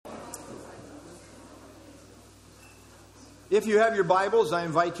If you have your Bibles, I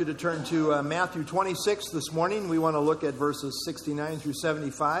invite you to turn to Matthew 26 this morning. We want to look at verses 69 through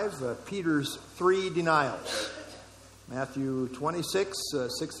 75, Peter's three denials. Matthew 26,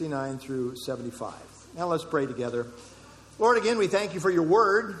 69 through 75. Now let's pray together. Lord, again, we thank you for your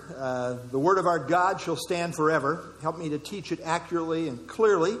word. The word of our God shall stand forever. Help me to teach it accurately and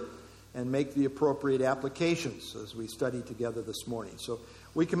clearly and make the appropriate applications as we study together this morning. So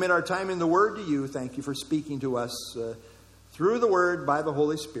we commit our time in the word to you. Thank you for speaking to us through the word by the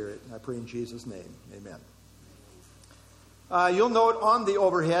Holy Spirit. I pray in Jesus' name. Amen. You'll note on the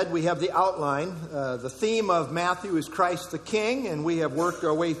overhead we have the outline. The theme of Matthew is Christ the King, and we have worked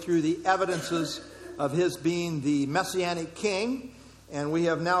our way through the evidences of his being the Messianic King. And we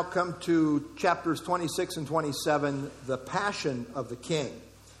have now come to chapters 26 and 27, the Passion of the King.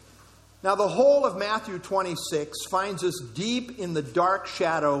 Now, the whole of Matthew 26 finds us deep in the dark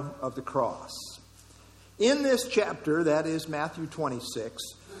shadow of the cross. In this chapter, that is Matthew 26,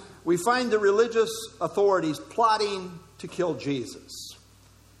 we find the religious authorities plotting to kill Jesus.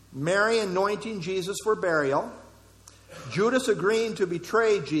 Mary anointing Jesus for burial. Judas agreeing to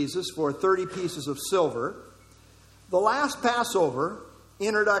betray Jesus for 30 pieces of silver. The last Passover,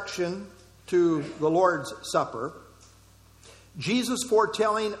 introduction to the Lord's Supper. Jesus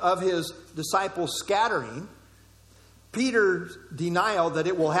foretelling of his disciples scattering. Peter's denial that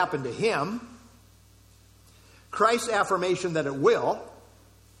it will happen to him. Christ's affirmation that it will.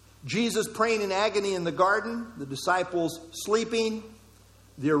 Jesus praying in agony in the garden. The disciples sleeping.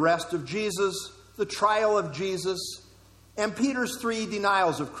 The arrest of Jesus. The trial of Jesus. And Peter's three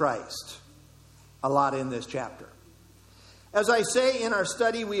denials of Christ. A lot in this chapter. As I say in our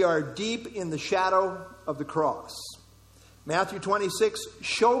study, we are deep in the shadow of the cross. Matthew 26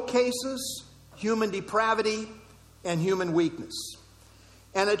 showcases human depravity and human weakness.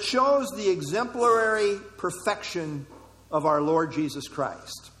 And it shows the exemplary perfection of our Lord Jesus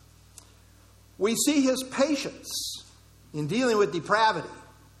Christ. We see his patience in dealing with depravity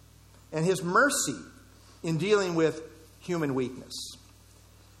and his mercy in dealing with human weakness.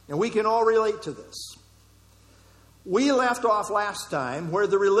 And we can all relate to this. We left off last time where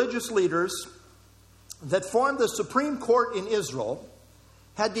the religious leaders that formed the Supreme Court in Israel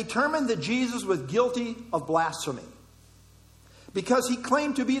had determined that Jesus was guilty of blasphemy because he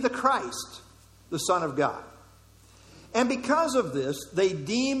claimed to be the Christ, the Son of God. And because of this, they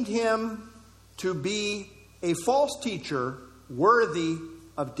deemed him to be a false teacher worthy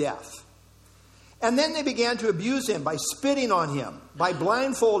of death. And then they began to abuse him by spitting on him, by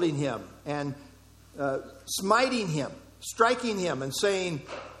blindfolding him and smiting him, striking him and saying,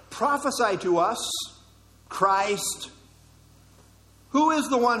 "Prophesy to us, Christ. Who is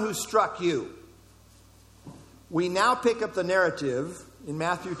the one who struck you?" We now pick up the narrative in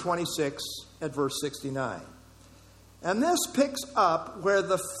Matthew 26 at verse 69. And this picks up where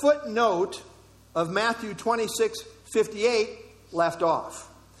the footnote of Matthew 26:58 left off.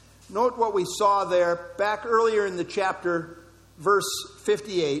 Note what we saw there back earlier in the chapter, verse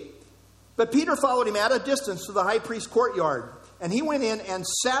 58. But Peter followed him at a distance to the high priest's courtyard, and he went in and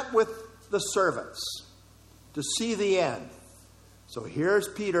sat with the servants to see the end. So here's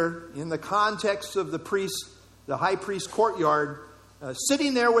Peter in the context of the high priest's courtyard,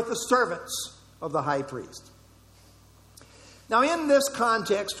 sitting there with the servants of the high priest. Now in this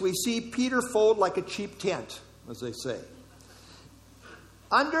context, we see Peter fold like a cheap tent, as they say.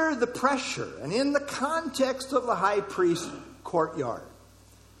 Under the pressure and in the context of the high priest's courtyard.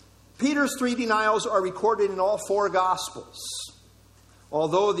 Peter's three denials are recorded in all four Gospels.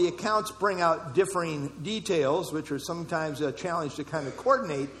 Although the accounts bring out differing details, which are sometimes a challenge to kind of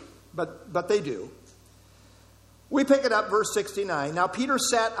coordinate, but they do. We pick it up, verse 69. Now Peter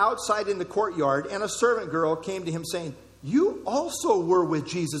sat outside in the courtyard, and a servant girl came to him saying, "You also were with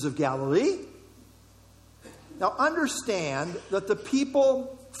Jesus of Galilee." Now understand that the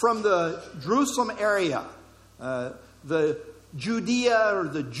people from the Jerusalem area, the Judea or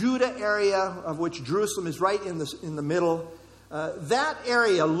the Judah area, of which Jerusalem is right in the middle, that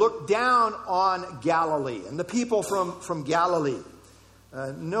area looked down on Galilee and the people from Galilee.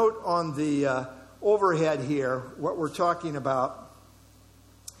 Note on the overhead here what we're talking about.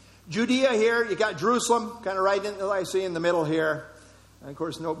 Judea here, you got Jerusalem, kind of right in, I see in the middle here. And of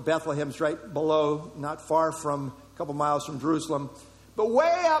course, note Bethlehem's right below, not far from, a couple miles from Jerusalem. But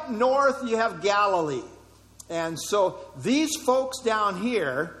way up north, you have Galilee. And so these folks down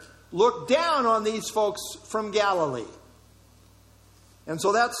here look down on these folks from Galilee. And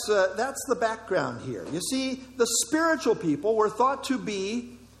so that's the background here. You see, the spiritual people were thought to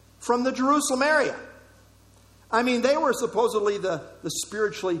be from the Jerusalem area. I mean, they were supposedly the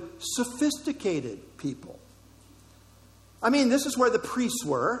spiritually sophisticated people. I mean, this is where the priests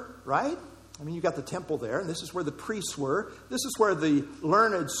were, right? I mean, you got the temple there, and this is where the priests were. This is where the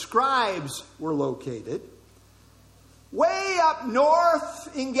learned scribes were located. Way up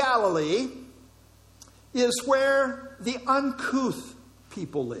north in Galilee is where the uncouth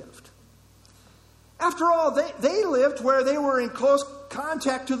people lived. After all, they lived where they were in close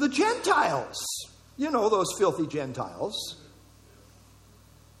contact to the Gentiles. You know, those filthy Gentiles,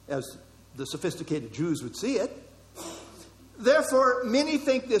 as the sophisticated Jews would see it. Therefore, many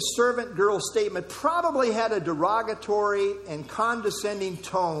think this servant girl statement probably had a derogatory and condescending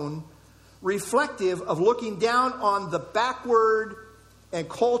tone, reflective of looking down on the backward and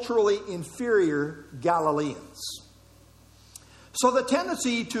culturally inferior Galileans. So the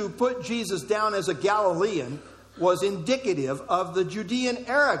tendency to put Jesus down as a Galilean was indicative of the Judean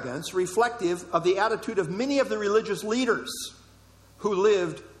arrogance, reflective of the attitude of many of the religious leaders who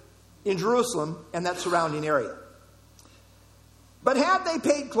lived in Jerusalem and that surrounding area. But had they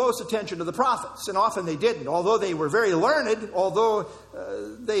paid close attention to the prophets, and often they didn't, although they were very learned, although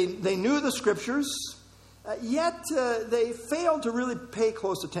they knew the scriptures, yet they failed to really pay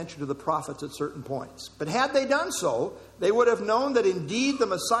close attention to the prophets at certain points. But had they done so, they would have known that indeed the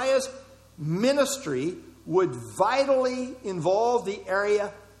Messiah's ministry would vitally involve the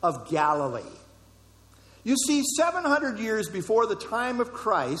area of Galilee. You see, 700 years before the time of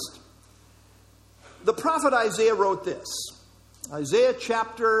Christ, the prophet Isaiah wrote this. Isaiah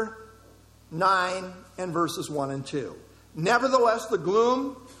chapter 9 and verses 1 and 2. Nevertheless, the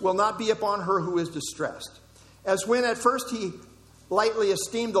gloom will not be upon her who is distressed. As when at first he lightly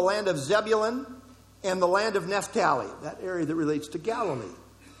esteemed the land of Zebulun and the land of Naphtali, that area that relates to Galilee.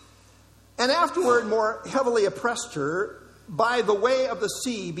 And afterward more heavily oppressed her by the way of the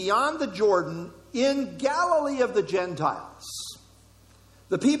sea beyond the Jordan in Galilee of the Gentiles.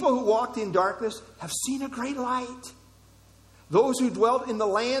 The people who walked in darkness have seen a great light. Those who dwelt in the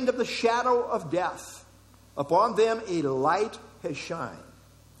land of the shadow of death, upon them a light has shined.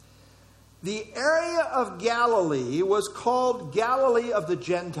 The area of Galilee was called Galilee of the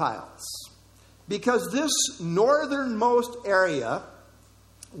Gentiles because this northernmost area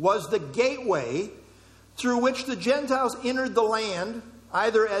was the gateway through which the Gentiles entered the land,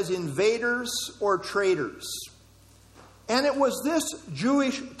 either as invaders or traders. And it was this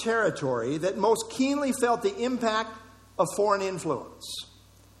Jewish territory that most keenly felt the impact of foreign influence.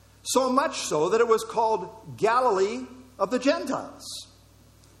 So much so that it was called Galilee of the Gentiles.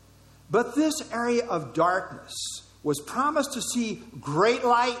 But this area of darkness was promised to see great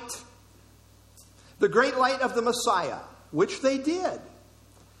light. The great light of the Messiah, which they did.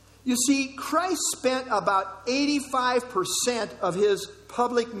 You see, Christ spent about 85% of his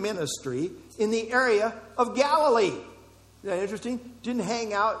public ministry in the area of Galilee. Isn't that interesting? Didn't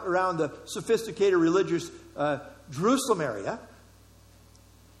hang out around the sophisticated religious Jerusalem area.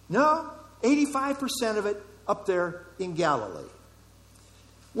 No, 85% of it up there in Galilee,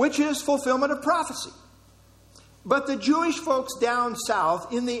 which is fulfillment of prophecy. But the Jewish folks down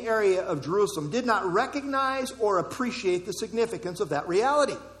south in the area of Jerusalem did not recognize or appreciate the significance of that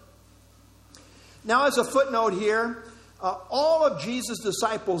reality. Now, as a footnote here, all of Jesus'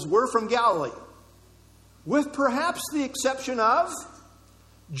 disciples were from Galilee, with perhaps the exception of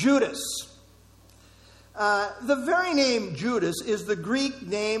Judas. The very name Judas is the Greek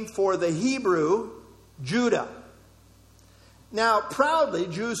name for the Hebrew Judah. Now, proudly,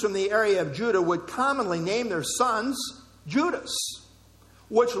 Jews from the area of Judah would commonly name their sons Judas,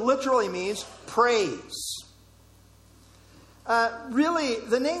 which literally means praise. Really,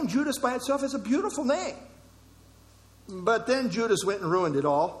 the name Judas by itself is a beautiful name. But then Judas went and ruined it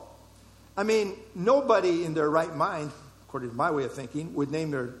all. I mean, nobody in their right mind, according to my way of thinking, would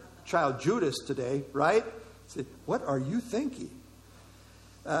name their child Judas today, right? Say, what are you thinking?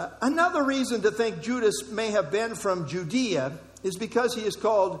 Another reason to think Judas may have been from Judea is because he is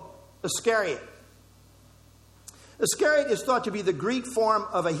called Iscariot. Iscariot is thought to be the Greek form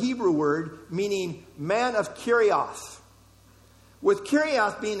of a Hebrew word meaning man of Kirioth, with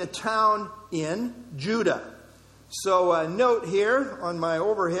Kirioth being a town in Judah. So note here on my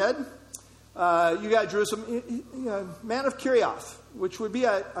overhead, you got Jerusalem, man of Kirioth, which would be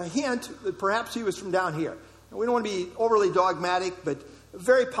a hint that perhaps he was from down here. Now, we don't want to be overly dogmatic, but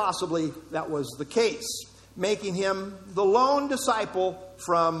very possibly that was the case, making him the lone disciple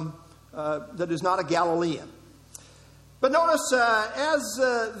from that is not a Galilean. But notice as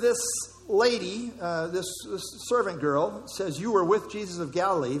this lady, this servant girl, says, you were with Jesus of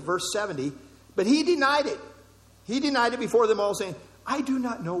Galilee, verse 70, but he denied it. He denied it before them all, saying, I do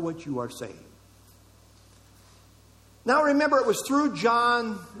not know what you are saying. Now remember, it was through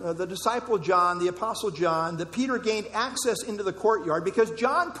John, the disciple John, the apostle John, that Peter gained access into the courtyard because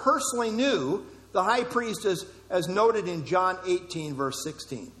John personally knew the high priest as noted in John 18, verse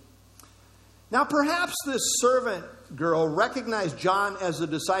 16. Now perhaps this servant girl recognized John as a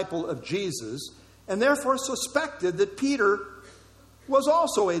disciple of Jesus and therefore suspected that Peter was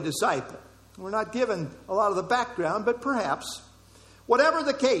also a disciple. We're not given a lot of the background, but perhaps. Whatever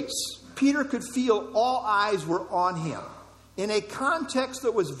the case, Peter could feel all eyes were on him in a context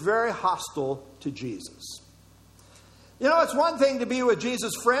that was very hostile to Jesus. You know, it's one thing to be with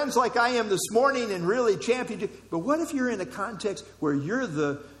Jesus' friends like I am this morning and really champion you, but what if you're in a context where you're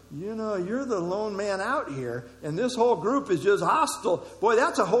the lone man out here and this whole group is just hostile? Boy,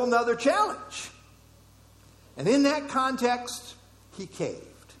 that's a whole nother challenge. And in that context, he caved.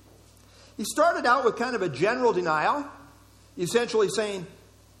 He started out with kind of a general denial, essentially saying,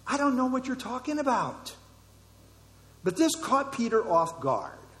 I don't know what you're talking about. But this caught Peter off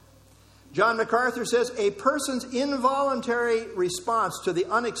guard. John MacArthur says, a person's involuntary response to the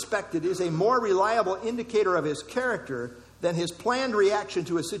unexpected is a more reliable indicator of his character than his planned reaction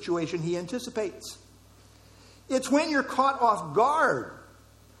to a situation he anticipates. It's when you're caught off guard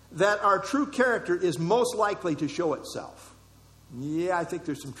that our true character is most likely to show itself. Yeah, I think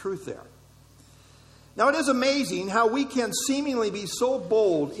there's some truth there. Now, it is amazing how we can seemingly be so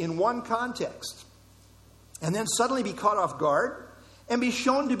bold in one context and then suddenly be caught off guard and be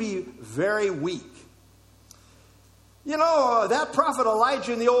shown to be very weak. You know, that prophet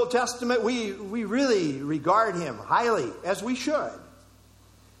Elijah in the Old Testament, we really regard him highly, as we should.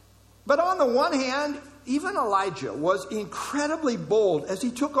 But on the one hand, even Elijah was incredibly bold as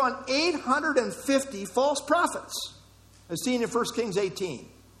he took on 850 false prophets, as seen in 1 Kings 18.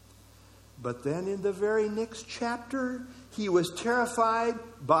 But then in the very next chapter, he was terrified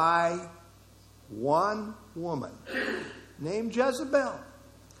by one woman named Jezebel,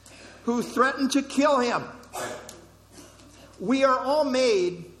 who threatened to kill him. We are all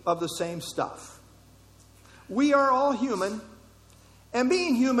made of the same stuff. We are all human, and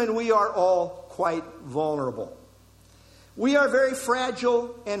being human, we are all quite vulnerable. We are very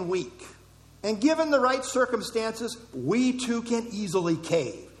fragile and weak, and given the right circumstances, we too can easily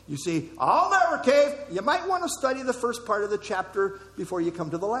cave. You see, I'll never cave. You might want to study the first part of the chapter before you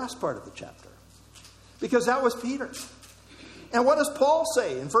come to the last part of the chapter. Because that was Peter. And what does Paul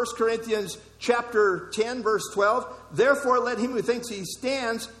say in 1 Corinthians chapter 10, verse 12? Therefore, let him who thinks he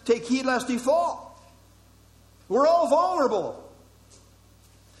stands take heed lest he fall. We're all vulnerable.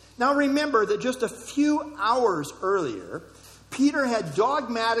 Now remember that just a few hours earlier, Peter had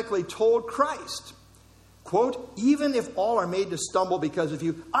dogmatically told Christ, quote, even if all are made to stumble because of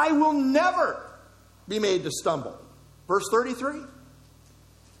you, I will never be made to stumble. Verse 33.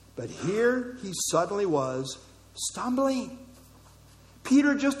 But here he suddenly was stumbling.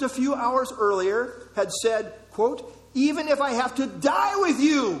 Peter just a few hours earlier had said, quote, even if I have to die with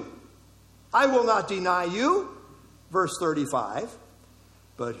you, I will not deny you. Verse 35.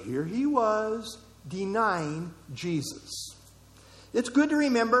 But here he was denying Jesus. It's good to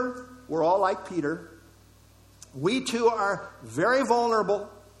remember we're all like Peter. We too are very vulnerable.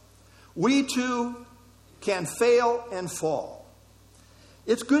 We too can fail and fall.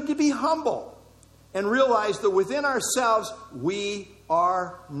 It's good to be humble and realize that within ourselves we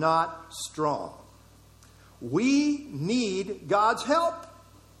are not strong. We need God's help.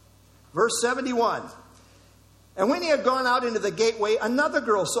 Verse 71. And when he had gone out into the gateway, another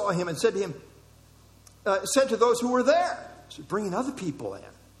girl saw him and said to him, said to those who were there, so bringing other people in,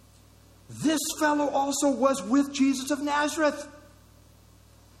 this fellow also was with Jesus of Nazareth.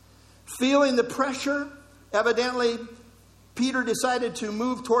 Feeling the pressure, evidently, Peter decided to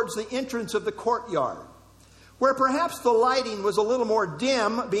move towards the entrance of the courtyard, where perhaps the lighting was a little more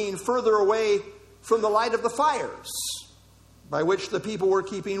dim, being further away from the light of the fires, by which the people were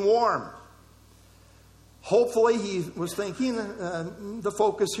keeping warm. Hopefully, he was thinking the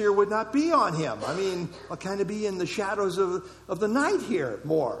focus here would not be on him. I mean, I'll kind of be in the shadows of the night here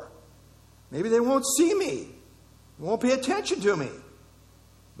more. Maybe they won't see me. They won't pay attention to me.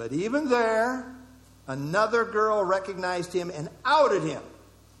 But even there, another girl recognized him and outed him,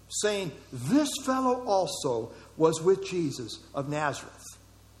 saying, this fellow also was with Jesus of Nazareth.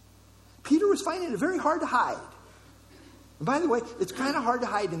 Peter was finding it very hard to hide. And by the way, it's kind of hard to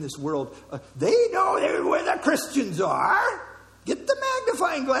hide in this world. They know where the Christians are. Get the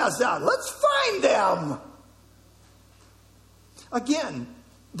magnifying glass out. Let's find them. Again,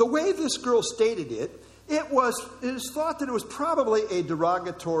 the way this girl stated it, it is thought that it was probably a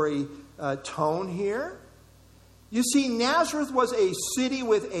derogatory tone here. You see, Nazareth was a city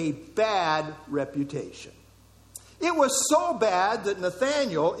with a bad reputation. It was so bad that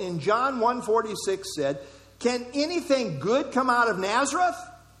Nathanael in John 1:46 said, "Can anything good come out of Nazareth?"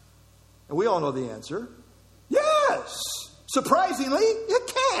 And we all know the answer. Yes! Surprisingly,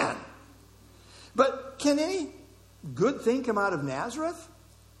 it can. But can any good thing come out of Nazareth?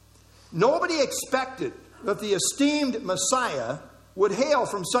 Nobody expected that the esteemed Messiah would hail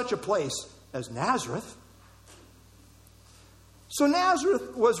from such a place as Nazareth. So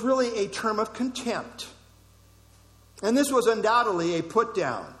Nazareth was really a term of contempt. And this was undoubtedly a put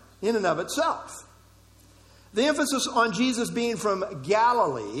down in and of itself. The emphasis on Jesus being from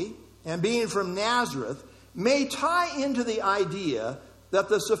Galilee and being from Nazareth may tie into the idea that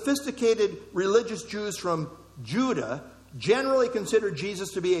the sophisticated religious Jews from Judah generally considered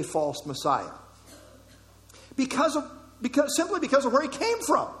Jesus to be a false Messiah. Simply because of where he came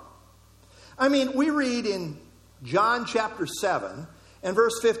from. I mean, we read in John chapter 7 and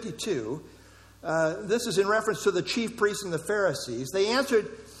verse 52, this is in reference to the chief priests and the Pharisees. They answered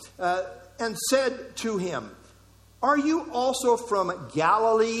and said to him, "Are you also from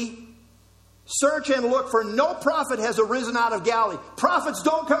Galilee? Search and look, for no prophet has arisen out of Galilee." Prophets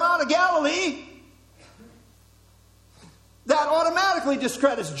don't come out of Galilee. That automatically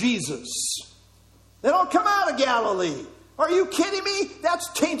discredits Jesus. They don't come out of Galilee. Are you kidding me? That's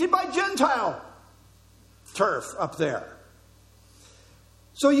tainted by Gentile turf up there.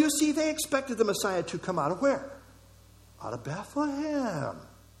 So you see, they expected the Messiah to come out of where? Out of Bethlehem,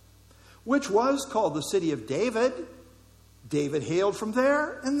 which was called the city of David. David hailed from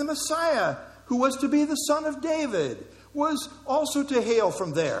there, and the Messiah, who was to be the son of David, was also to hail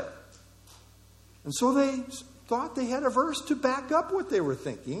from there. And so they thought they had a verse to back up what they were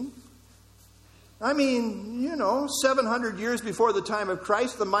thinking. I mean, 700 years before the time of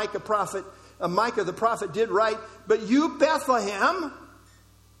Christ, Micah the prophet did write, "But you, Bethlehem,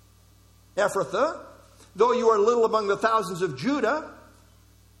 Ephrathah, though you are little among the thousands of Judah,"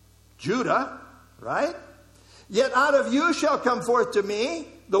 right? "Yet out of you shall come forth to me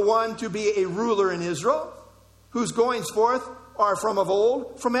the one to be a ruler in Israel, whose goings forth are from of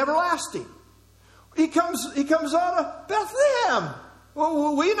old, from everlasting." He comes out of Bethlehem.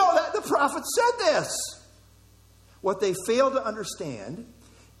 Well, we know that the prophet said this. What they fail to understand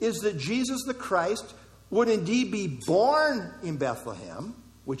is that Jesus the Christ would indeed be born in Bethlehem,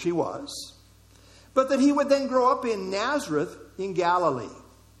 which he was, but that he would then grow up in Nazareth in Galilee.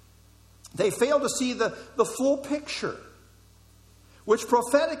 They fail to see the full picture, which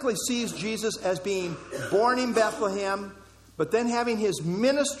prophetically sees Jesus as being born in Bethlehem, but then having his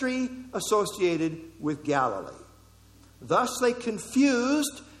ministry associated with Galilee. Thus they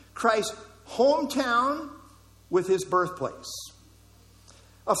confused Christ's hometown with his birthplace.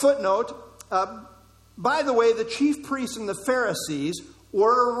 A footnote, by the way, the chief priests and the Pharisees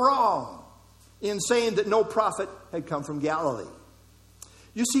were wrong in saying that no prophet had come from Galilee.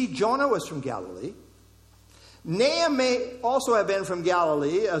 You see, Jonah was from Galilee. Nahum may also have been from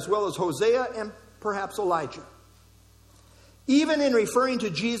Galilee, as well as Hosea and perhaps Elijah. Even in referring to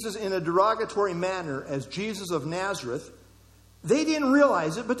Jesus in a derogatory manner as Jesus of Nazareth, they didn't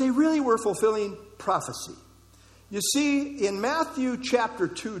realize it, but they really were fulfilling prophecy. You see, in Matthew chapter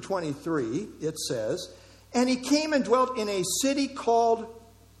 2:23, it says, "And he came and dwelt in a city called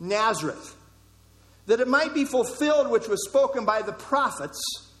Nazareth, that it might be fulfilled which was spoken by the prophets,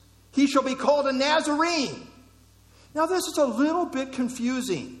 he shall be called a Nazarene." Now this is a little bit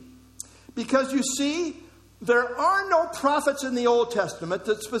confusing, because you see, there are no prophets in the Old Testament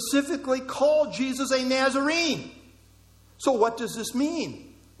that specifically call Jesus a Nazarene. So what does this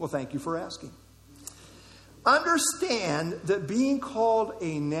mean? Well, thank you for asking. Understand that being called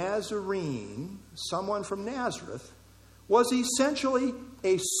a Nazarene, someone from Nazareth, was essentially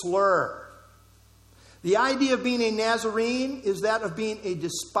a slur. The idea of being a Nazarene is that of being a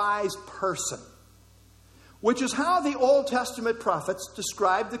despised person, which is how the Old Testament prophets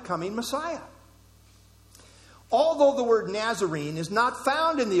described the coming Messiah. Although the word Nazarene is not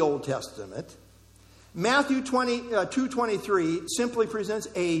found in the Old Testament, Matthew 2:23 simply presents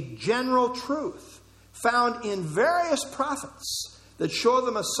a general truth found in various prophets that show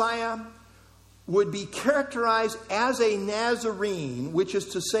the Messiah would be characterized as a Nazarene, which is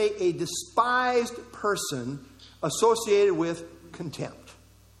to say a despised person associated with contempt.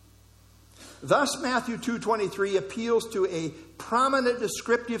 Thus, Matthew 2:23 appeals to a prominent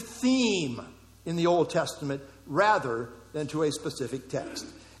descriptive theme in the Old Testament rather than to a specific text.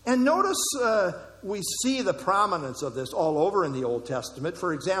 And notice we see the prominence of this all over in the Old Testament.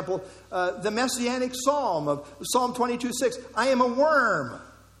 For example, the Messianic Psalm of Psalm 22:6, "I am a worm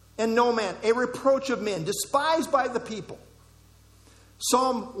and no man, a reproach of men, despised by the people."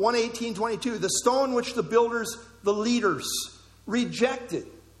 Psalm 118:22, "The stone which the builders the leaders, rejected,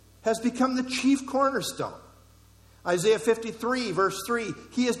 has become the chief cornerstone. Isaiah 53, verse 3,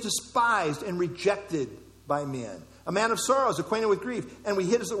 he is despised and rejected by men. A man of sorrows, acquainted with grief, and we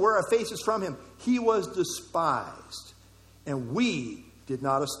hid, as it were, our faces from him. He was despised, and we did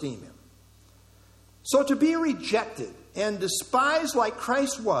not esteem him. So to be rejected and despised like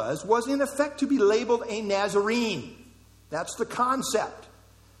Christ was in effect to be labeled a Nazarene. That's the concept.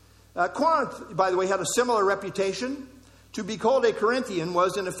 Corinth, by the way, had a similar reputation. To be called a Corinthian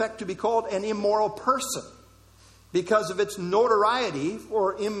was in effect to be called an immoral person because of its notoriety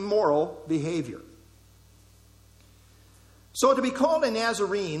for immoral behavior. So to be called a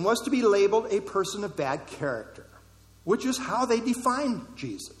Nazarene was to be labeled a person of bad character, which is how they defined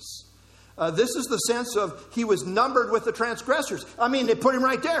Jesus. This is the sense of he was numbered with the transgressors. I mean, they put him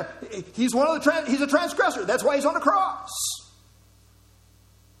right there. He's he's a transgressor. That's why he's on the cross.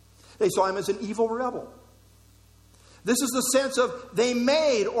 They saw him as an evil rebel. This is the sense of they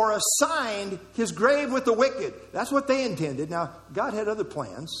made or assigned his grave with the wicked. That's what they intended. Now, God had other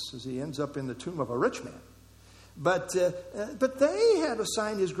plans, as he ends up in the tomb of a rich man. But they had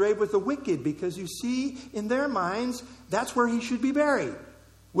assigned his grave with the wicked because, you see, in their minds, that's where he should be buried,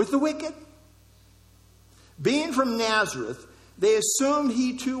 with the wicked. Being from Nazareth, they assumed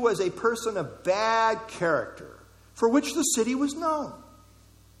he too was a person of bad character, for which the city was known.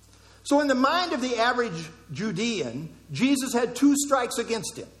 So in the mind of the average Judean, Jesus had two strikes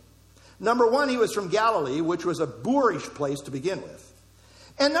against him. Number one, he was from Galilee, which was a boorish place to begin with.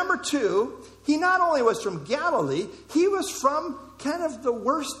 And number two, he not only was from Galilee, he was from kind of the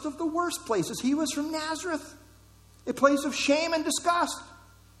worst places. He was from Nazareth, a place of shame and disgust.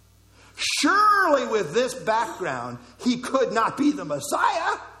 Surely with this background, he could not be the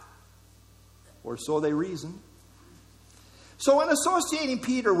Messiah. Or so they reasoned. So in associating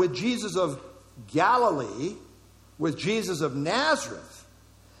Peter with Jesus of Galilee, with Jesus of Nazareth,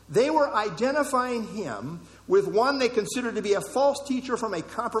 they were identifying him with one they considered to be a false teacher from a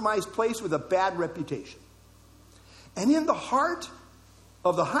compromised place with a bad reputation. And in the heart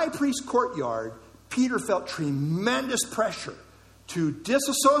of the high priest's courtyard, Peter felt tremendous pressure to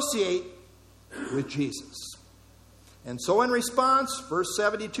disassociate with Jesus. And so in response, verse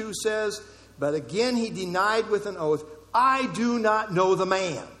 72 says, but again he denied with an oath, I do not know the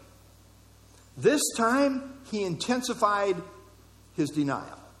man. This time he intensified his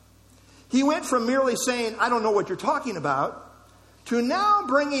denial. He went from merely saying, I don't know what you're talking about, to now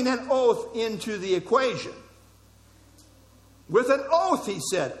bringing an oath into the equation. With an oath, he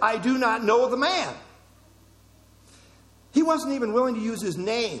said, I do not know the man. He wasn't even willing to use his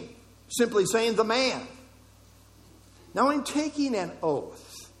name, simply saying the man. Now, in taking an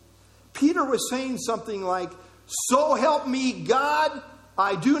oath, Peter was saying something like, so help me God,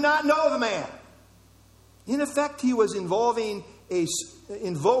 I do not know the man. In effect, he was invoking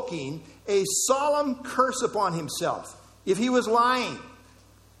a solemn curse upon himself if he was lying.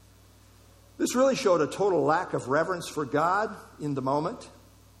 This really showed a total lack of reverence for God in the moment.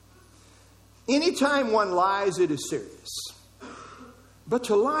 Anytime one lies, it is serious. But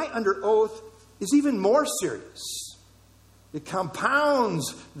to lie under oath is even more serious. It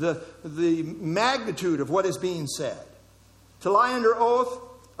compounds the magnitude of what is being said. To lie under oath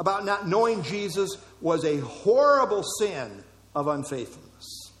about not knowing Jesus was a horrible sin of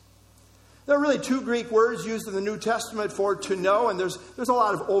unfaithfulness. There are really two Greek words used in the New Testament for to know, and there's a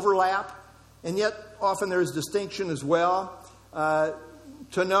lot of overlap, and yet often there's distinction as well.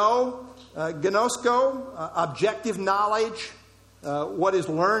 To know, gnosko, objective knowledge, what is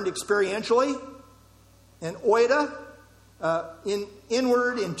learned experientially, and oida,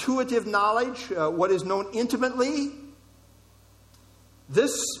 inward, intuitive knowledge, what is known intimately.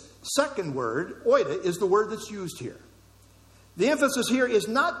 This second word, oida, is the word that's used here. The emphasis here is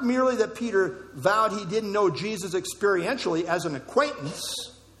not merely that Peter vowed he didn't know Jesus experientially as an acquaintance,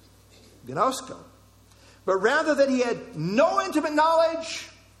 gnosko, but rather that he had no intimate knowledge,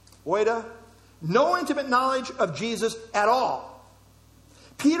 oida, no intimate knowledge of Jesus at all.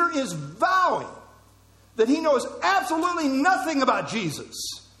 Peter is vowing that he knows absolutely nothing about Jesus.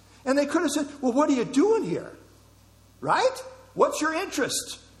 And they could have said, well, what are you doing here? Right? What's your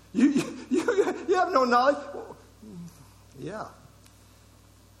interest? You have no knowledge. Yeah.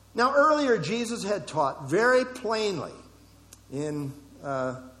 Now, earlier, Jesus had taught very plainly in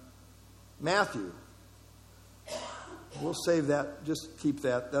Matthew. We'll save that. Just keep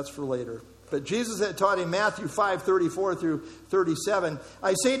that. That's for later. But Jesus had taught in Matthew 5:34 through 37,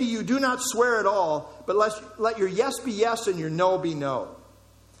 I say to you, do not swear at all, but let your yes be yes and your no be no.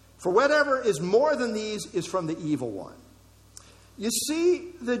 For whatever is more than these is from the evil one. You see,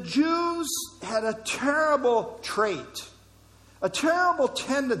 the Jews had a terrible trait, a terrible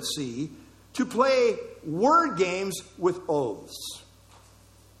tendency to play word games with oaths.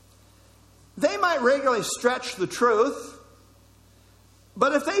 They might regularly stretch the truth,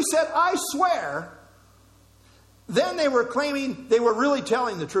 but if they said, "I swear," then they were claiming they were really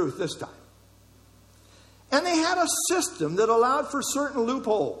telling the truth this time. And they had a system that allowed for certain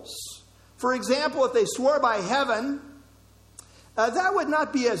loopholes. For example, if they swore by heaven, that would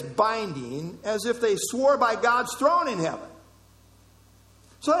not be as binding as if they swore by God's throne in heaven.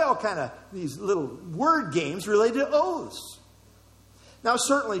 So they all kind of, these little word games related to oaths. Now,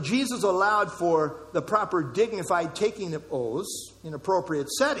 certainly, Jesus allowed for the proper dignified taking of oaths in appropriate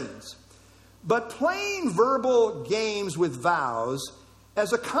settings. But playing verbal games with vows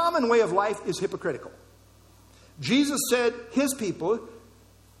as a common way of life is hypocritical. Jesus said his people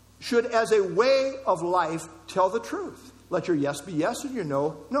should, as a way of life, tell the truth. Let your yes be yes and your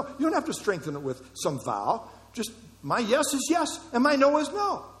no. No, you don't have to strengthen it with some vow. Just, my yes is yes and my no is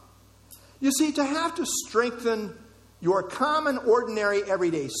no. You see, to have to strengthen your common, ordinary,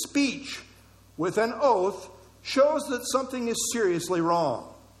 everyday speech with an oath shows that something is seriously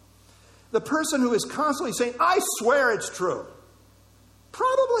wrong. The person who is constantly saying, "I swear it's true,"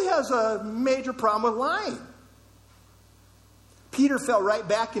 probably has a major problem with lying. Peter fell right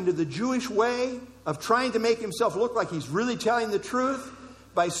back into the Jewish way of trying to make himself look like he's really telling the truth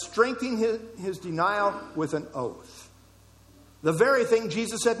by strengthening his denial with an oath. The very thing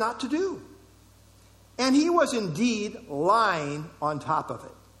Jesus said not to do. And he was indeed lying on top of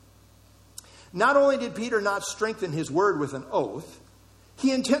it. Not only did Peter not strengthen his word with an oath,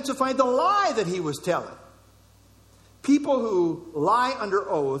 he intensified the lie that he was telling. People who lie under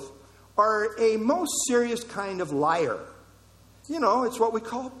oath are a most serious kind of liar. You know, it's what we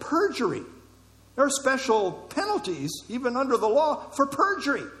call perjury. There are special penalties, even under the law, for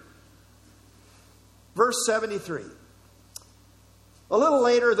perjury. Verse 73. A little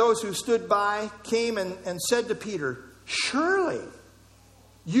later, those who stood by came and said to Peter, "Surely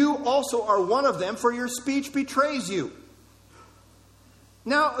you also are one of them, for your speech betrays you."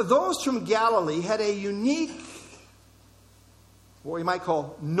 Now, those from Galilee had a unique, what we might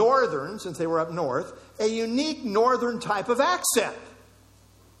call northern, since they were up north, a unique northern type of accent.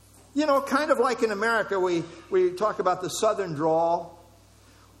 You know, kind of like in America, we talk about the southern drawl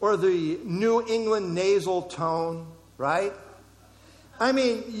or the New England nasal tone, right? I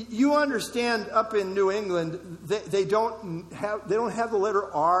mean, you understand up in New England, they don't have the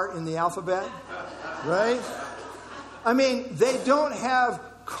letter R in the alphabet, right? I mean, they don't have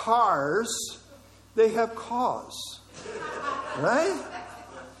cars, they have caws, right?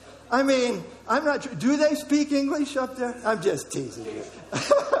 I mean, I'm not sure. Do they speak English up there? I'm just teasing you.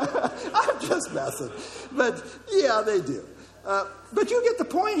 I'm just messing. But yeah, they do. But you get the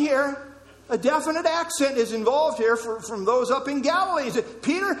point here. A definite accent is involved here from those up in Galilee. He said,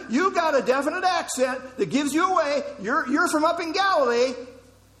 "Peter, you got a definite accent that gives you away. You're from up in Galilee."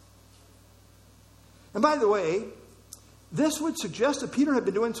 And by the way, this would suggest that Peter had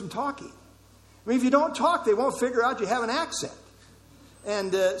been doing some talking. I mean, if you don't talk, they won't figure out you have an accent.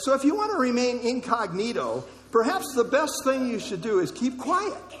 And so if you want to remain incognito, perhaps the best thing you should do is keep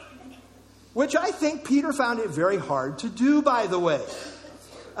quiet. Which I think Peter found it very hard to do, by the way.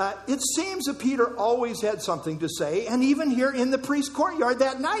 It seems that Peter always had something to say, and even here in the priest's courtyard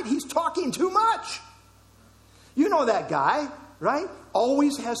that night, he's talking too much. You know that guy, right?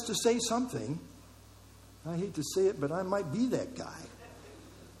 Always has to say something. I hate to say it, but I might be that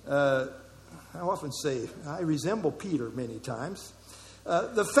guy. I often say I resemble Peter many times.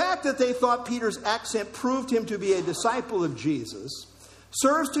 The fact that they thought Peter's accent proved him to be a disciple of Jesus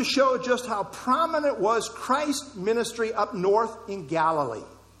serves to show just how prominent was Christ's ministry up north in Galilee,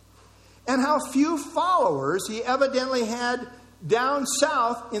 and how few followers he evidently had down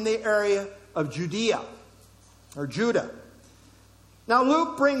south in the area of Judea, or Judah. Now,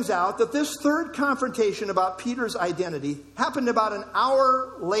 Luke brings out that this third confrontation about Peter's identity happened about an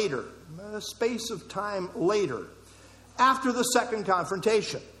hour later, a space of time later, after the second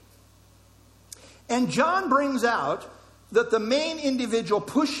confrontation. And John brings out that the main individual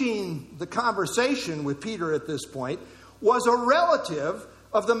pushing the conversation with Peter at this point was a relative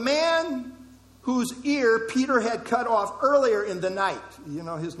of the man whose ear Peter had cut off earlier in the night. You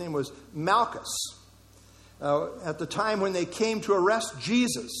know, his name was Malchus. At the time when they came to arrest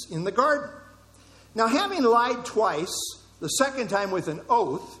Jesus in the garden. Now, having lied twice, the second time with an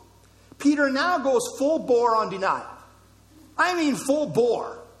oath, Peter now goes full bore on denial. I mean full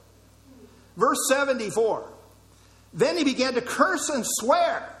bore. Verse 74. Then he began to curse and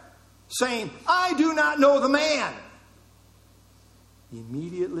swear, saying, "I do not know the man."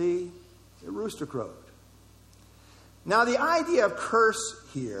 Immediately, the rooster crowed. Now, the idea of curse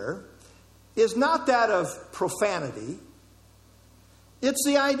here is not that of profanity. It's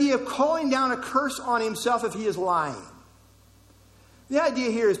the idea of calling down a curse on himself if he is lying. The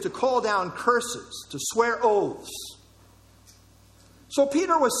idea here is to call down curses, to swear oaths. So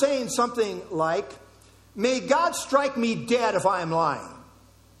Peter was saying something like, "May God strike me dead if I am lying."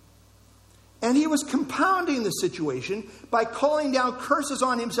 And he was compounding the situation by calling down curses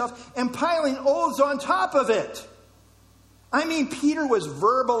on himself and piling oaths on top of it. I mean, Peter was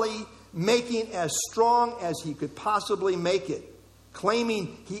verbally making as strong as he could possibly make it,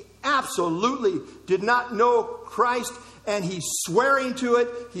 claiming he absolutely did not know Christ, and he's swearing to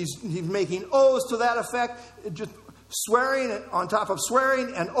it. He's making oaths to that effect, just swearing on top of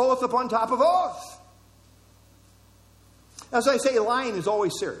swearing and oath upon top of oath. As I say, lying is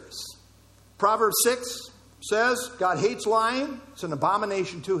always serious. Proverbs 6 says, God hates lying. It's an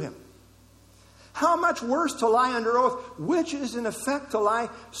abomination to him. How much worse to lie under oath, which is in effect to lie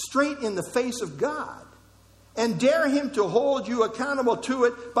straight in the face of God and dare him to hold you accountable to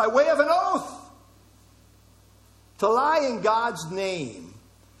it by way of an oath. To lie in God's name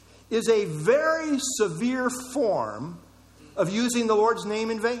is a very severe form of using the Lord's name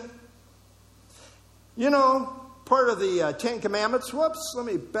in vain. You know, part of the Ten Commandments. Whoops, let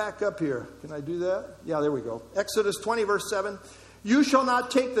me back up here. Can I do that? Yeah, there we go. Exodus 20, verse 7. You shall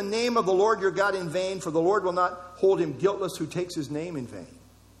not take the name of the Lord your God in vain, for the Lord will not hold him guiltless who takes his name in vain.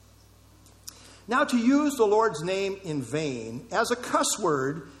 Now, to use the Lord's name in vain as a cuss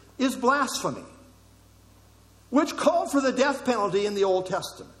word is blasphemy, which called for the death penalty in the Old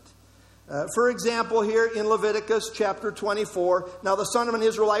Testament. For example, here in Leviticus chapter 24, now the son of an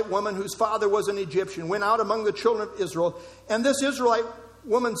Israelite woman whose father was an Egyptian went out among the children of Israel, and this Israelite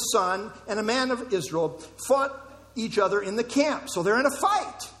woman's son and a man of Israel fought each other in the camp. So they're in a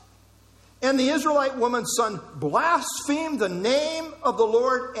fight. And the Israelite woman's son blasphemed the name of the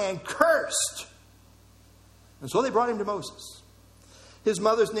Lord and cursed. And so they brought him to Moses. His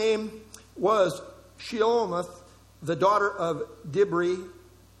mother's name was Shelomoth, the daughter of Dibri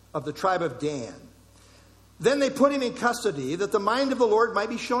of the tribe of Dan. Then they put him in custody that the mind of the Lord might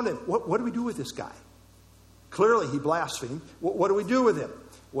be shown him. What do we do with this guy? Clearly he blasphemed. What do we do with him?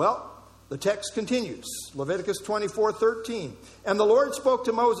 Well, the text continues. Leviticus 24:13. And the Lord spoke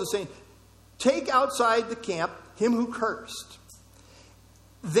to Moses, saying, take outside the camp him who cursed.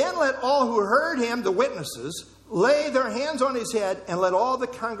 Then let all who heard him, the witnesses, lay their hands on his head, and let all the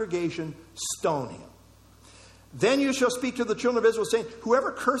congregation stone him. Then you shall speak to the children of Israel, saying,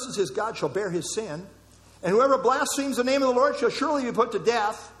 whoever curses his God shall bear his sin, and whoever blasphemes the name of the Lord shall surely be put to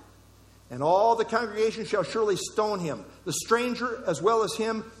death. And all the congregation shall surely stone him, the stranger as well as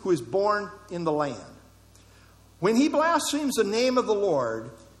him who is born in the land. When he blasphemes the name of the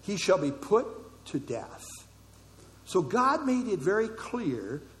Lord, he shall be put to death. So God made it very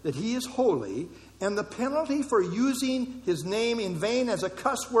clear that he is holy, and the penalty for using his name in vain as a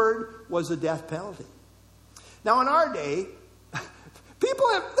cuss word was the death penalty. Now in our day, they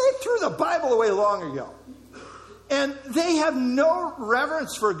threw the Bible away long ago. And they have no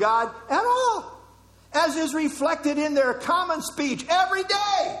reverence for God at all, as is reflected in their common speech every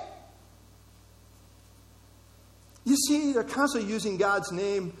day. You see, they're constantly using God's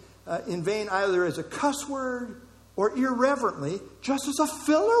name in vain, either as a cuss word or irreverently, just as a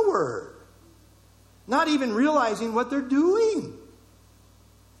filler word, not even realizing what they're doing.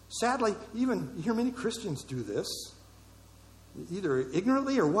 Sadly, even you hear many Christians do this, either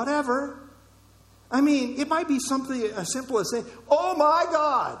ignorantly or whatever. I mean, it might be something as simple as saying, oh my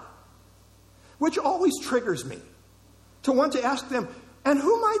God, which always triggers me to want to ask them, and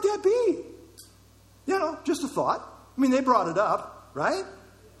who might that be? You know, just a thought. I mean, they brought it up, right?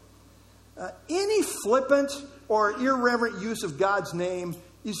 Any flippant or irreverent use of God's name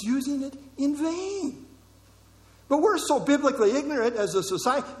is using it in vain. But we're so biblically ignorant as a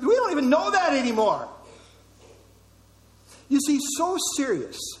society, we don't even know that anymore. You see, so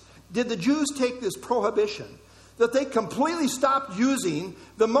serious did the Jews take this prohibition that they completely stopped using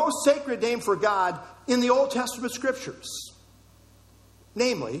the most sacred name for God in the Old Testament scriptures.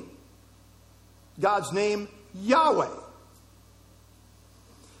 Namely, God's name, Yahweh.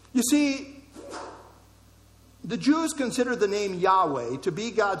 You see, the Jews considered the name Yahweh to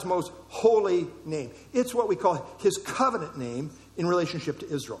be God's most holy name. It's what we call his covenant name in relationship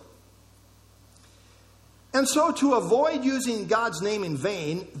to Israel. And so to avoid using God's name in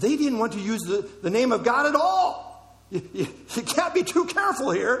vain, they didn't want to use the name of God at all. You can't be too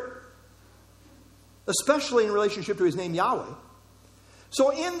careful here, especially in relationship to his name Yahweh.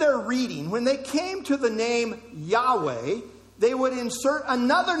 So in their reading, when they came to the name Yahweh, they would insert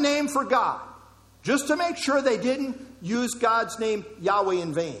another name for God, just to make sure they didn't use God's name Yahweh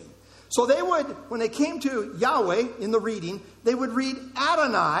in vain. So they would, when they came to Yahweh in the reading, they would read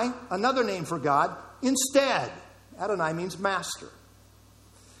Adonai, another name for God, instead. Adonai means master.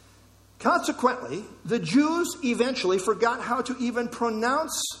 Consequently, the Jews eventually forgot how to even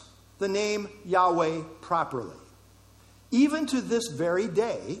pronounce the name Yahweh properly. Even to this very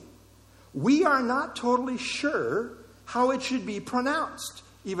day, we are not totally sure how it should be pronounced,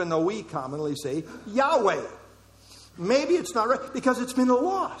 even though we commonly say Yahweh. Maybe it's not right because it's been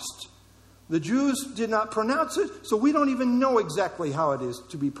lost. The Jews did not pronounce it, so we don't even know exactly how it is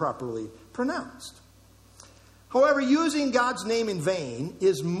to be properly pronounced. However, using God's name in vain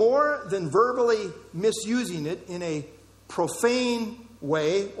is more than verbally misusing it in a profane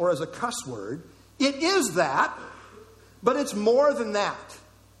way or as a cuss word. It is that, but it's more than that.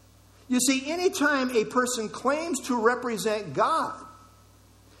 You see, anytime a person claims to represent God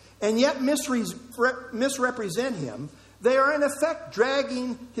and yet misrepresent him, they are in effect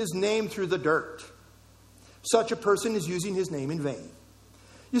dragging his name through the dirt. Such a person is using his name in vain.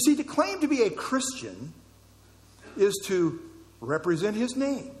 You see, to claim to be a Christian is to represent his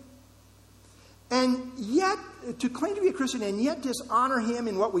name. And yet, to claim to be a Christian and yet dishonor him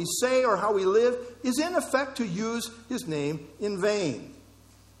in what we say or how we live is in effect to use his name in vain.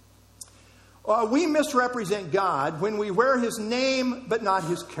 We misrepresent God when we wear his name but not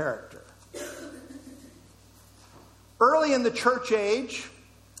his character. Early in the church age,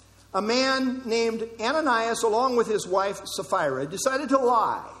 a man named Ananias, along with his wife Sapphira, decided to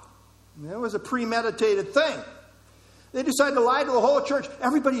lie. It was a premeditated thing. They decided to lie to the whole church.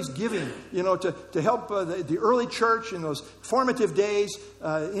 Everybody's giving, to help the early church in those formative days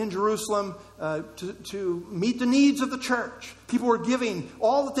in Jerusalem to meet the needs of the church. People were giving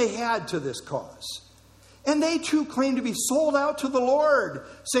all that they had to this cause. And they too claimed to be sold out to the Lord,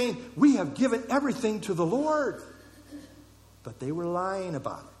 saying, "We have given everything to the Lord." But they were lying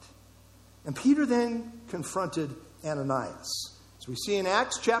about it. And Peter then confronted Ananias. As we see in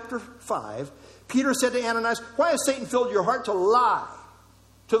Acts chapter 5, Peter said to Ananias, "Why has Satan filled your heart to lie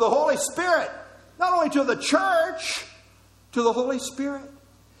to the Holy Spirit?" Not only to the church, to the Holy Spirit.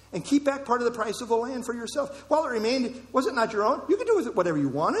 "And keep back part of the price of the land for yourself. While it remained, was it not your own? You could do with it whatever you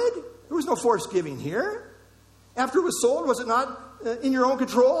wanted. There was no forced giving here. After it was sold, was it not in your own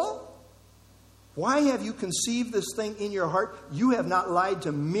control? Why have you conceived this thing in your heart? You have not lied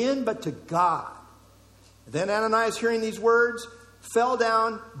to men, but to God." Then Ananias, hearing these words, fell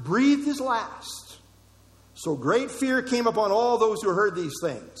down, breathed his last. So great fear came upon all those who heard these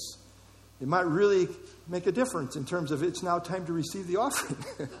things. It might really make a difference in terms of it's now time to receive the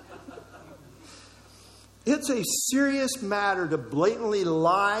offering. It's a serious matter to blatantly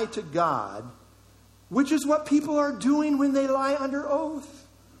lie to God, which is what people are doing when they lie under oath.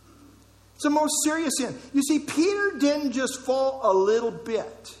 It's the most serious sin. You see, Peter didn't just fall a little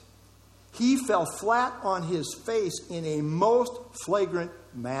bit. He fell flat on his face in a most flagrant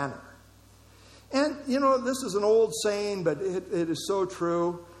manner. And, this is an old saying, but it is so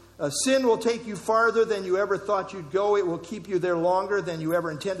true. Sin will take you farther than you ever thought you'd go. It will keep you there longer than you ever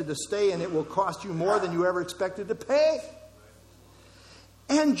intended to stay, and it will cost you more than you ever expected to pay.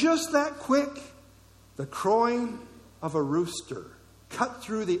 And just that quick, the crowing of a rooster cut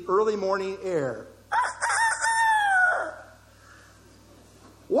through the early morning air.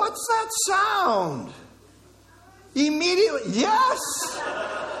 What's that sound? Immediately, yes!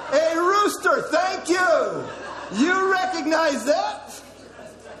 A rooster, thank you! You recognize that?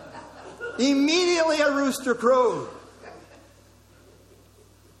 Immediately a rooster crowed.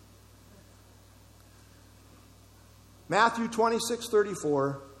 Matthew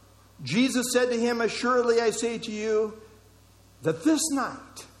 26:34. Jesus said to him, "Assuredly I say to you, that this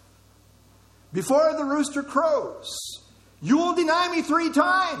night, before the rooster crows, you will deny me 3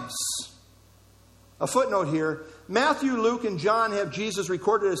 times. A footnote here. Matthew, Luke, and John have Jesus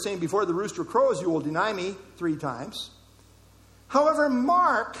recorded as saying, "Before the rooster crows, you will deny me 3 times. However,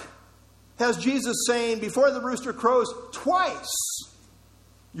 Mark has Jesus saying, "Before the rooster crows twice,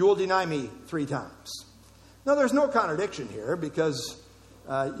 you will deny me 3 times. Now, there's no contradiction here because,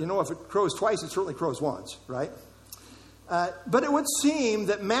 if it crows twice, it certainly crows once, right? But it would seem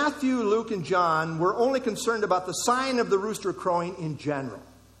that Matthew, Luke, and John were only concerned about the sign of the rooster crowing in general,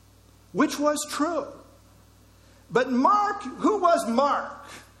 which was true. But Mark, who was Mark?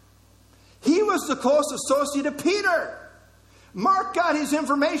 He was the close associate of Peter. Mark got his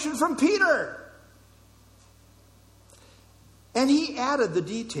information from Peter. And he added the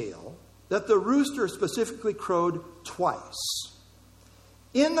detail that the rooster specifically crowed twice.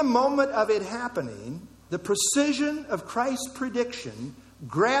 In the moment of it happening, the precision of Christ's prediction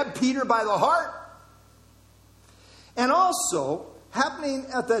grabbed Peter by the heart. And also, happening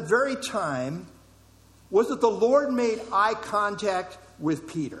at that very time was that the Lord made eye contact with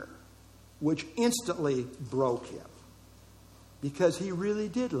Peter, which instantly broke him, because he really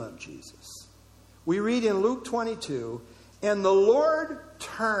did love Jesus. We read in Luke 22, and the Lord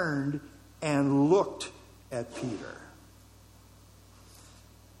turned and looked at Peter.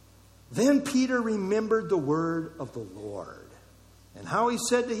 Then Peter remembered the word of the Lord, and how he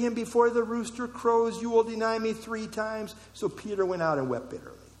said to him, before the rooster crows, you will deny me 3 times. So Peter went out and wept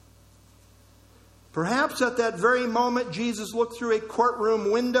bitterly. Perhaps at that very moment, Jesus looked through a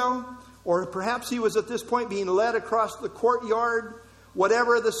courtroom window, or perhaps he was at this point being led across the courtyard.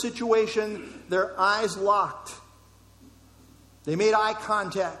 Whatever the situation, their eyes locked. They made eye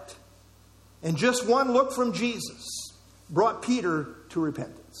contact. And just one look from Jesus brought Peter to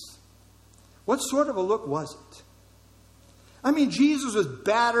repentance. What sort of a look was it? I mean, Jesus was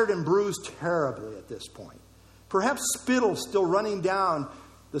battered and bruised terribly at this point. Perhaps spittle still running down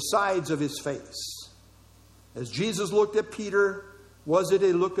the sides of his face. As Jesus looked at Peter, was it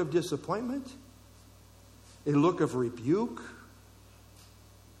a look of disappointment? A look of rebuke?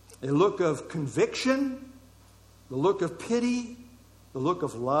 A look of conviction? The look of pity? The look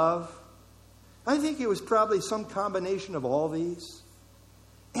of love? I think it was probably some combination of all these.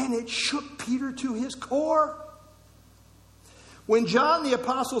 And it shook Peter to his core. When John the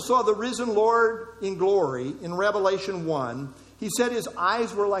Apostle saw the risen Lord in glory in Revelation 1, he said his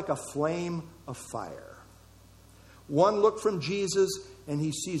eyes were like a flame of fire. One look from Jesus and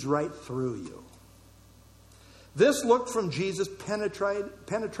he sees right through you. This look from Jesus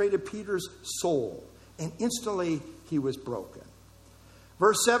penetrated Peter's soul, and instantly he was broken.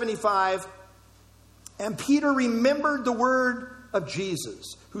 Verse 75, and Peter remembered the word of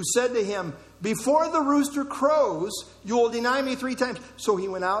Jesus, who said to him, before the rooster crows, you will deny me 3 times. So he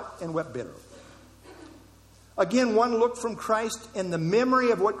went out and wept bitterly. Again, one look from Christ, and the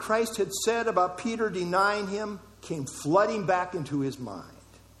memory of what Christ had said about Peter denying him came flooding back into his mind.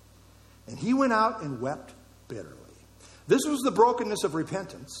 And he went out and wept bitterly. This was the brokenness of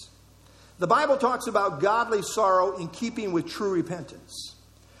repentance. The Bible talks about godly sorrow in keeping with true repentance,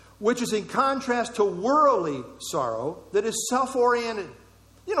 which is in contrast to worldly sorrow that is self-oriented.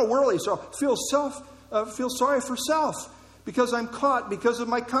 You know, worldly sorrow. Feel sorry for self because I'm caught, because of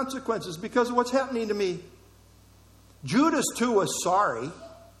my consequences, because of what's happening to me. Judas too was sorry,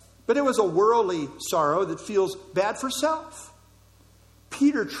 but it was a worldly sorrow that feels bad for self.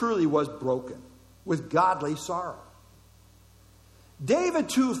 Peter truly was broken with godly sorrow. David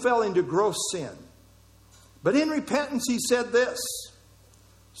too fell into gross sin, but in repentance he said this.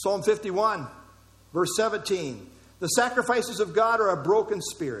 Psalm 51, verse 17. The sacrifices of God are a broken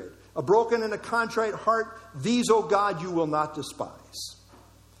spirit, a broken and a contrite heart. These, O God, you will not despise.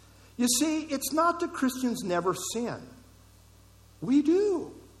 You see, it's not that Christians never sin. We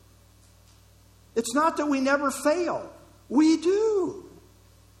do. It's not that we never fail. We do.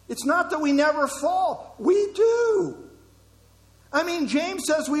 It's not that we never fall. We do. I mean, James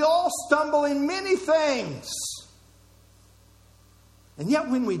says we all stumble in many things. And yet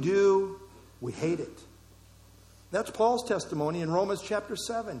when we do, we hate it. That's Paul's testimony in Romans chapter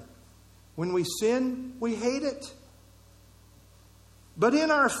 7. When we sin, we hate it. But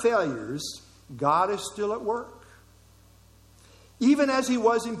in our failures, God is still at work. Even as he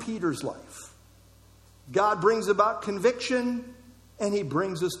was in Peter's life. God brings about conviction, and he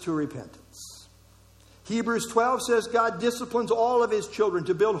brings us to repentance. Hebrews 12 says God disciplines all of his children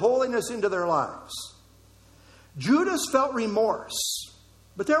to build holiness into their lives. Judas felt remorse,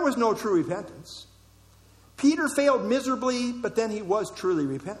 but there was no true repentance. Peter failed miserably, but then he was truly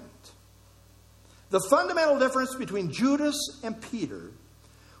repentant. The fundamental difference between Judas and Peter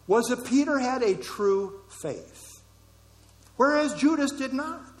was that Peter had a true faith, whereas Judas did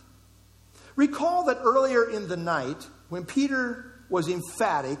not. Recall that earlier in the night, when Peter was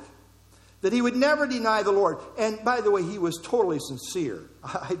emphatic that he would never deny the Lord. And by the way, he was totally sincere.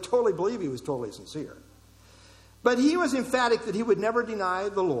 I totally believe he was totally sincere. But he was emphatic that he would never deny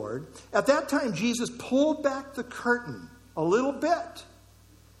the Lord. At that time, Jesus pulled back the curtain a little bit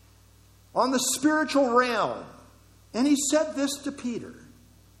on the spiritual realm. And he said this to Peter.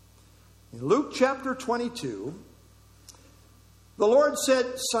 In Luke chapter 22, the Lord said,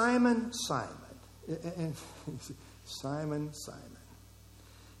 Simon, Simon. Simon, Simon.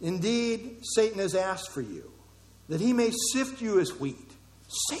 Indeed, Satan has asked for you, that he may sift you as wheat.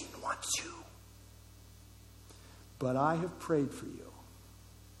 Satan wants you. But I have prayed for you,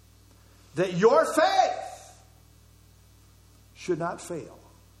 that your faith should not fail.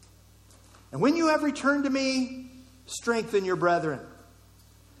 And when you have returned to me, strengthen your brethren.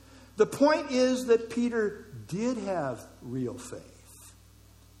 The point is that Peter did have real faith.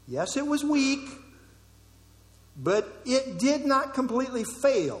 Yes, it was weak, but it did not completely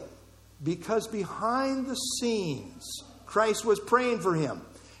fail, because behind the scenes, Christ was praying for him.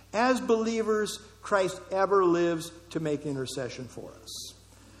 As believers, Christ ever lives to make intercession for us.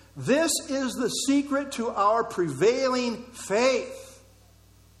 This is the secret to our prevailing faith.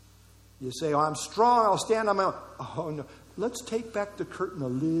 You say, oh, I'm strong, I'll stand on my own. Oh, no. Let's take back the curtain a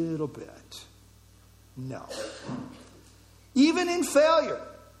little bit. No. Even in failure,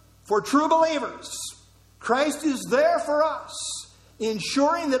 for true believers, Christ is there for us,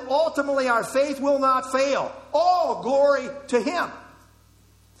 ensuring that ultimately our faith will not fail. All glory to him.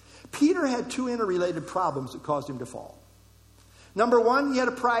 Peter had two interrelated problems that caused him to fall. Number one, he had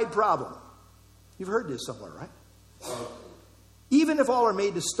a pride problem. You've heard this somewhere, right? Even if all are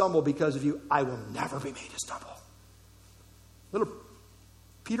made to stumble because of you, I will never be made to stumble. Little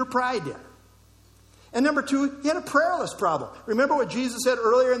Peter pride there. And number two, he had a prayerless problem. Remember what Jesus said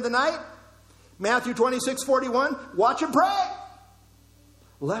earlier in the night? Matthew 26:41, watch and pray,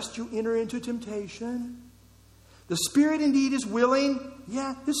 lest you enter into temptation. The spirit indeed is willing.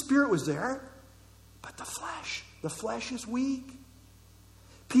 Yeah, his spirit was there. But the flesh is weak.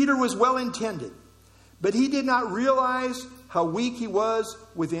 Peter was well intended, but he did not realize how weak he was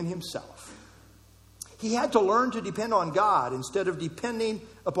within himself. He had to learn to depend on God instead of depending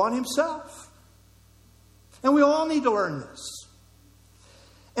upon himself. And we all need to learn this.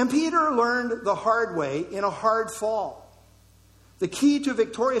 And Peter learned the hard way in a hard fall. The key to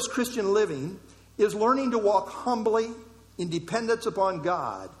victorious Christian living is learning to walk humbly in dependence upon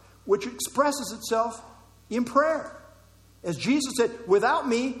God, which expresses itself in prayer. As Jesus said, without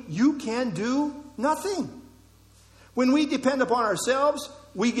me, you can do nothing. When we depend upon ourselves,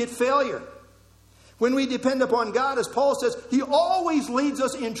 we get failure. When we depend upon God, as Paul says, he always leads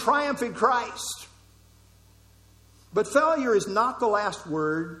us in triumph in Christ. But failure is not the last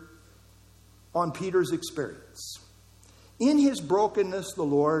word on Peter's experience. In his brokenness, the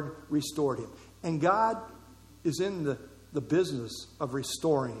Lord restored him. And God is in the business of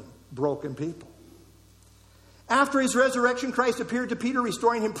restoring broken people. After his resurrection, Christ appeared to Peter,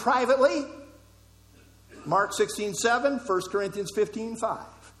 restoring him privately. Mark 16:7, 1 Corinthians 15:5.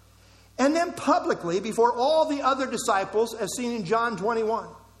 And then publicly before all the other disciples, as seen in John 21.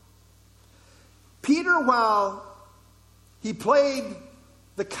 Peter, while he played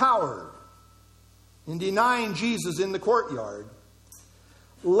the coward in denying Jesus in the courtyard,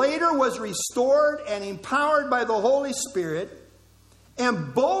 later was restored and empowered by the Holy Spirit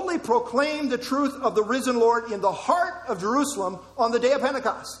and boldly proclaimed the truth of the risen Lord in the heart of Jerusalem on the day of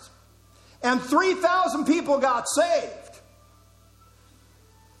Pentecost. And 3,000 people got saved.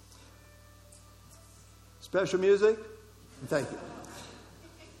 Special music? Thank you.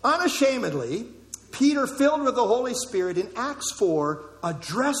 Unashamedly, Peter, filled with the Holy Spirit, in Acts 4,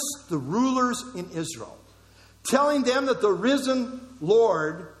 addressed the rulers in Israel, telling them that the risen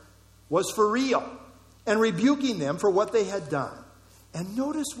Lord was for real and rebuking them for what they had done. And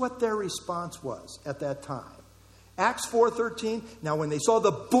notice what their response was at that time. Acts 4:13, now when they saw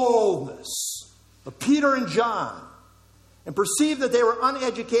the boldness of Peter and John and perceived that they were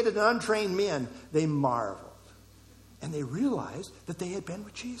uneducated and untrained men, they marveled. And they realized that they had been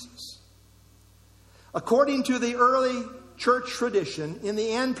with Jesus. According to the early church tradition, in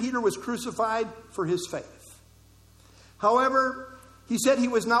the end, Peter was crucified for his faith. However, he said he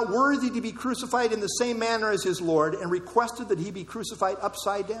was not worthy to be crucified in the same manner as his Lord and requested that he be crucified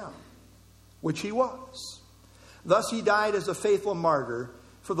upside down, which he was. Thus he died as a faithful martyr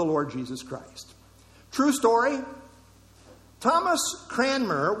for the Lord Jesus Christ. True story. Thomas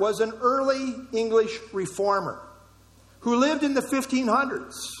Cranmer was an early English reformer who lived in the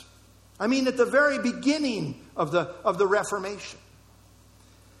 1500s. I mean, at the very beginning of the Reformation.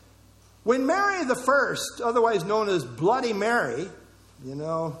 When Mary I, otherwise known as Bloody Mary,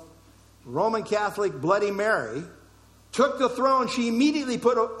 Roman Catholic Bloody Mary, took the throne, she immediately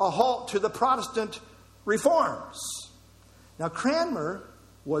put a halt to the Protestant reforms. Now, Cranmer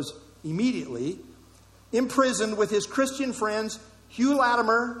was immediately imprisoned with his Christian friends Hugh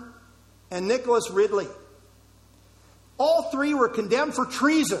Latimer and Nicholas Ridley. All three were condemned for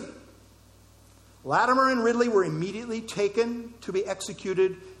treason. Latimer and Ridley were immediately taken to be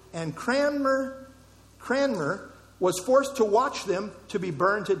executed, and Cranmer was forced to watch them to be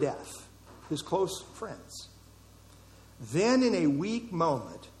burned to death, his close friends. Then, in a weak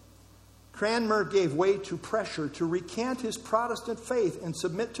moment, Cranmer gave way to pressure to recant his Protestant faith and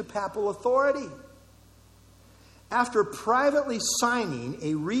submit to papal authority. After privately signing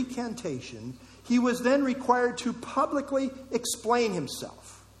a recantation, he was then required to publicly explain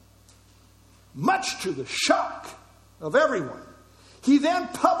himself. Much to the shock of everyone, he then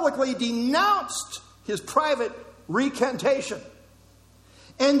publicly denounced his private recantation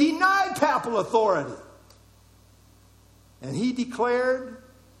and denied papal authority. And he declared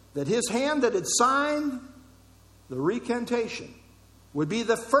that his hand that had signed the recantation would be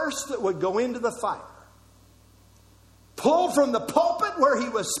the first that would go into the fire. Pulled from the pulpit where he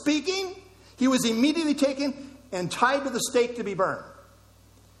was speaking, he was immediately taken and tied to the stake to be burned.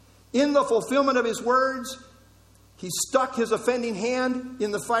 In the fulfillment of his words, he stuck his offending hand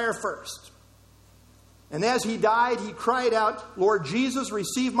in the fire first. And as he died, he cried out, "Lord Jesus,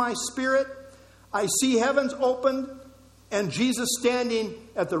 receive my spirit. I see heavens opened and Jesus standing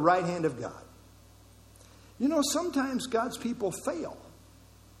at the right hand of God." You know, sometimes God's people fail.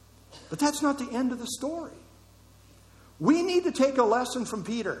 But that's not the end of the story. We need to take a lesson from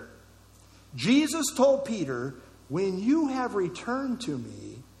Peter. Jesus told Peter, "When you have returned to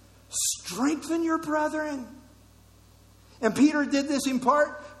me, strengthen your brethren." And Peter did this in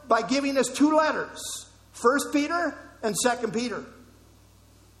part by giving us two letters, 1 Peter and 2 Peter.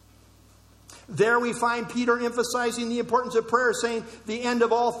 There we find Peter emphasizing the importance of prayer, saying, "The end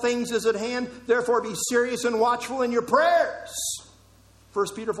of all things is at hand, therefore be serious and watchful in your prayers."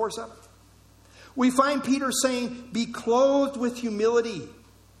 1 Peter 4:7. We find Peter saying, "Be clothed with humility,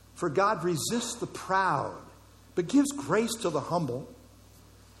 for God resists the proud, but gives grace to the humble."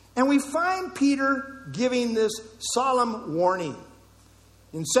 And we find Peter giving this solemn warning.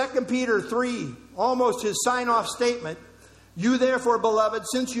 In 2 Peter 3, almost his sign-off statement, "You therefore, beloved,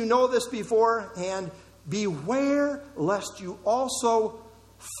 since you know this beforehand, beware lest you also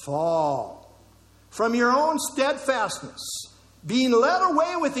fall from your own steadfastness, being led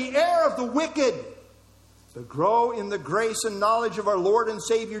away with the error of the wicked, but grow in the grace and knowledge of our Lord and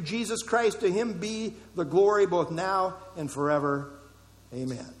Savior Jesus Christ. To him be the glory both now and forever.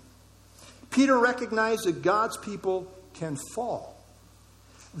 Amen." Peter recognized that God's people can fall.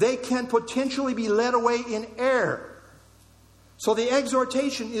 They can potentially be led away in error. So the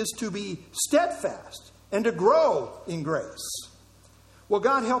exhortation is to be steadfast and to grow in grace. Well,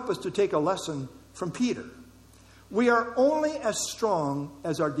 God help us to take a lesson from Peter. We are only as strong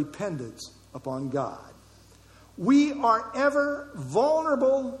as our dependence upon God. We are ever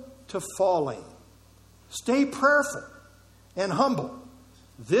vulnerable to falling. Stay prayerful and humble.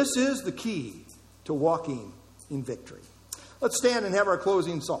 This is the key to walking in victory. Let's stand and have our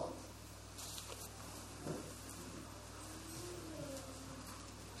closing song.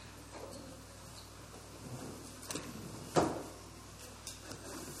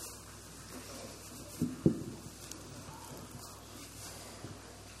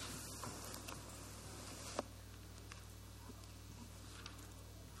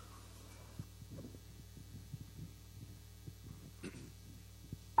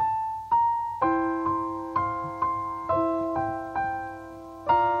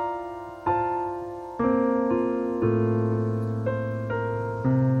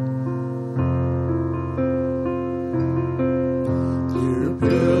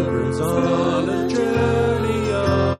 Pilgrims on